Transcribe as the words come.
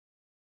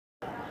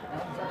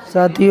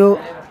साथियों,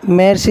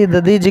 महर्षि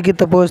दधी जी की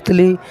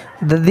तपोस्थली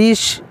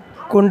दधीश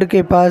कुंड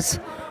के पास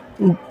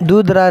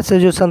दूर दराज से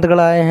जो संतगण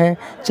आए हैं,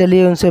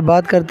 चलिए उनसे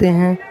बात करते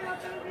हैं।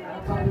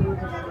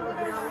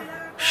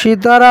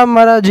 सीताराम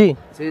महाराज जी।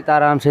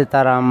 सीताराम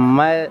सीताराम।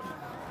 मैं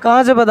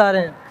कहाँ से बता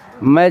रहे हैं?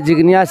 मैं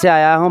जिग्निया से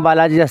आया हूँ,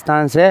 बालाजी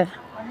स्थान से।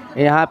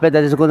 यहाँ पे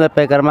दधीश कुंड में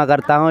परिक्रमा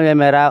करता हूँ। ये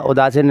मेरा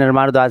उदासीन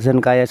निर्माण उदासीन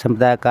का ये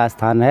संप्रदाय का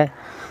स्थान है।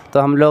 तो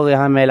हम लोग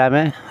यहाँ मेला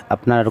में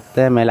अपना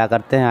रुकते हैं, मेला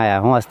करते हैं। आया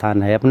हूँ,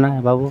 स्थान है अपना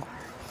बाबू।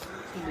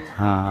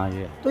 हाँ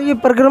ये तो ये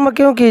परिक्रमा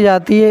क्यों की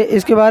जाती है,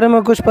 इसके बारे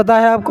में कुछ पता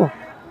है आपको?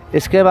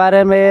 इसके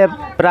बारे में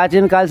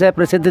प्राचीन काल से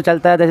प्रसिद्ध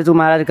चलता है। दधीच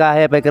महाराज का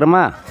है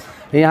परिक्रमा।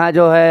 यहाँ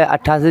जो है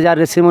 88,000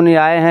 ऋषि मुनि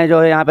आए हैं, जो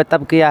है यहाँ पे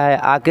तप किया है।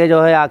 आके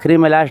जो है आखिरी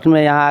में लास्ट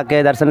में यहाँ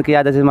आके दर्शन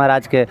किया दधीच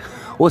महाराज के।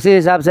 उसी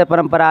हिसाब से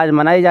परंपरा आज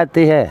मनाई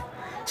जाती है।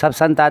 सब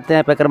संत आते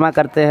हैं, परिक्रमा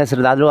करते हैं,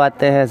 श्रद्धालु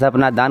आते हैं, सब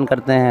अपना दान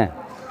करते हैं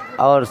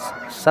और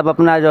सब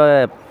अपना जो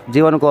है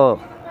जीवन को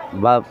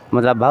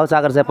मतलब भाव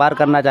सागर से पार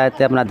करना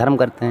चाहते हैं, अपना धर्म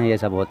करते हैं। ये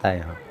सब होता है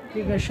यहाँ।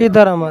 ठीक है,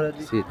 सीताराम महाराज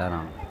जी।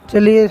 सीताराम।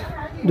 चलिए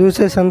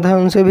दूसरे संत हैं,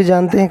 उनसे भी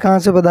जानते हैं कहाँ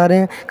से बता रहे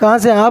हैं। कहाँ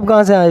से आप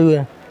कहाँ से आए हुए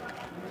हैं?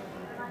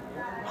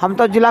 हम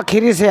तो जिला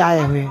खीरी से आए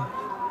हुए हैं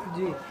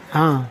जी।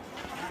 हाँ,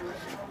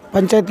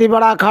 पंचायती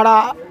बड़ा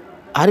अखाड़ा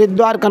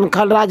हरिद्वार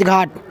कनखल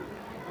राजघाट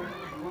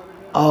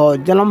और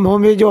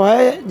जन्मभूमि जो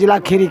है जिला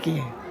खीरी की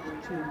है।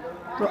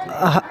 तो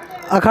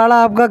अखाड़ा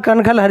आपका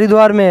कनखल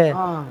हरिद्वार में है?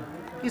 हाँ।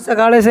 किस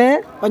अखाड़े से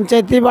हैं?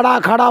 पंचायती बड़ा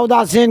अखाड़ा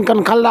उदासीन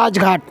कनखल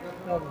राजघाट।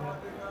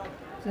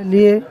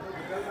 चलिए,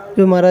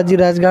 जो महाराज जी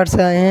राजघाट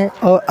से आए हैं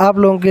और आप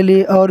लोगों के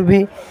लिए और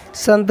भी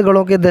संत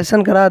गणों के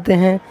दर्शन कराते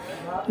हैं,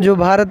 जो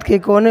भारत के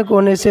कोने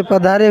कोने से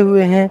पधारे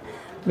हुए हैं,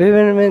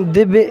 विभिन्न में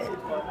दिव्य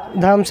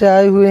धाम से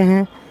आए हुए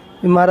हैं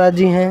महाराज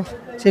जी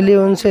हैं। चलिए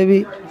उनसे भी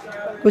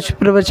कुछ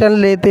प्रवचन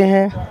लेते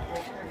हैं।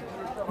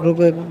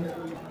 रुको,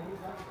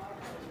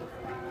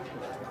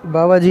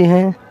 बाबा जी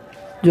हैं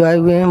जो आए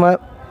हुए हैं।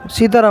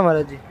 सीताराम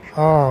महाराज जी।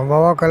 हाँ,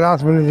 बाबा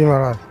कैलाश मुनि जी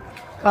महाराज।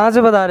 कहाँ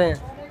से बता रहे हैं?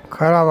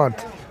 खैराबाद।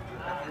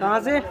 कहाँ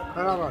से?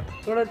 खैराबाद।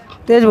 थोड़ा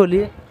तेज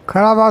बोलिए।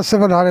 खैराबाद से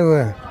पधारे हुए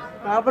हैं।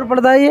 कहाँ पर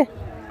पड़ता है ये?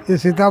 ये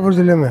सीतापुर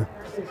जिले में।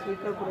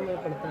 सीतापुर में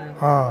पड़ता है।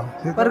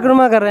 हाँ,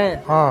 परिक्रमा कर रहे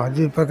हैं? हाँ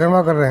जी,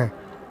 परिक्रमा कर रहे हैं।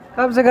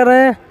 कब से कर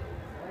रहे हैं?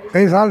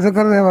 कई साल से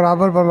कर रहे हैं,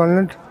 बराबर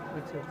परमानेंट।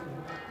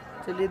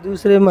 चलिए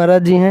दूसरे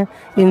महाराज जी हैं,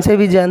 इनसे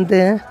भी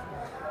जानते हैं,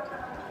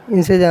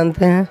 इनसे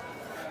जानते हैं।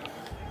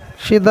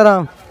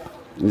 सीताराम।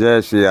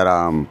 जय श्री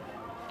राम।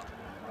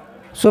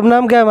 शुभ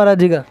नाम क्या है महाराज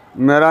जी का?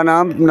 मेरा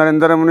नाम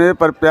नरेंद्र मुनि,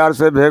 पर प्यार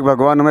से भेग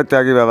भगवान हमें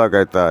त्यागी बाबा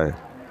कहता है।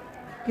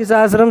 किस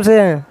आश्रम से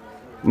हैं?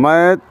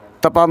 मैं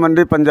तपा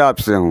मंडी पंजाब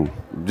से हूँ,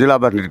 जिला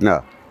बठिंडा।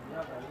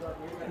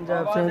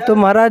 पंजाब से। तो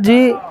महाराज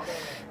जी,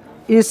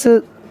 इस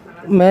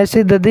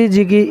महर्षि दधी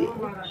जी की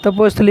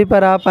तपोस्थली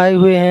पर आप आए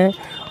हुए हैं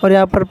और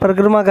यहाँ पर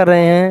परिक्रमा कर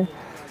रहे हैं,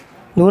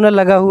 धूना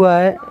लगा हुआ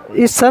है।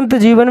 इस संत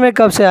जीवन में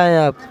कब से आए हैं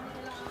आप?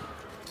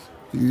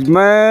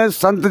 मैं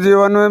संत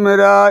जीवन में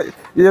मेरा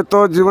ये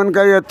तो जीवन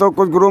का ये तो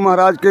कुछ गुरु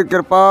महाराज की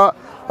कृपा,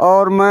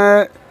 और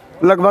मैं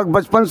लगभग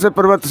बचपन से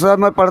प्रवृत्ति से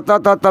मैं पढ़ता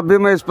था, तब भी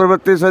मैं इस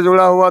प्रवृत्ति से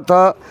जुड़ा हुआ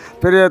था।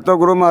 फिर ये तो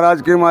गुरु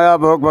महाराज की माया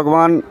भोग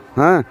भगवान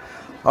हैं,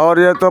 और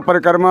ये तो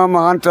परिक्रमा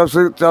महान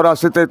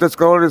 84-33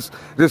 करोड़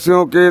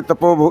ऋषियों की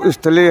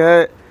तपोस्थली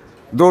है।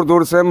 दूर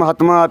दूर से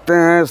महात्मा आते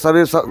हैं,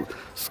 सभी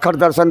खट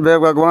दर्शन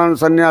भेग भगवान,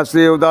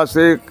 सन्यासी,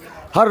 उदासी,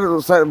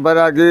 हर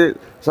बैरागी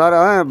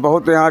सारा हैं।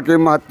 बहुत यहाँ की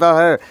महत्ता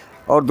है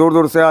और दूर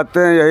दूर से आते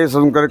हैं यही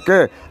सुन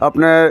करके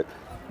अपने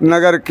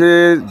नगर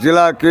की,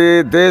 जिला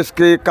की, देश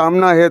की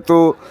कामना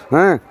हेतु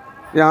हैं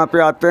यहाँ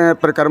पे आते हैं,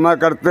 परिक्रमा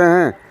करते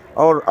हैं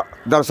और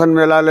दर्शन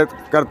मेला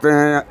करते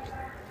हैं।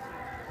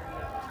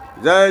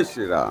 जय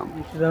श्री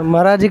राम।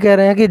 महाराज जी कह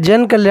रहे हैं कि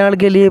जन कल्याण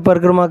के लिए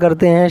परिक्रमा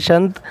करते हैं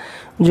संत,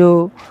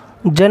 जो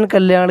जन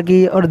कल्याण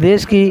की और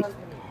देश की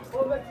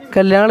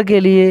कल्याण के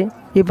लिए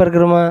ये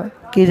परिक्रमा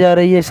की जा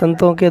रही है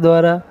संतों के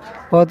द्वारा।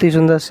 बहुत ही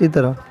सुंदर।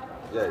 सीताराम।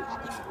 जय।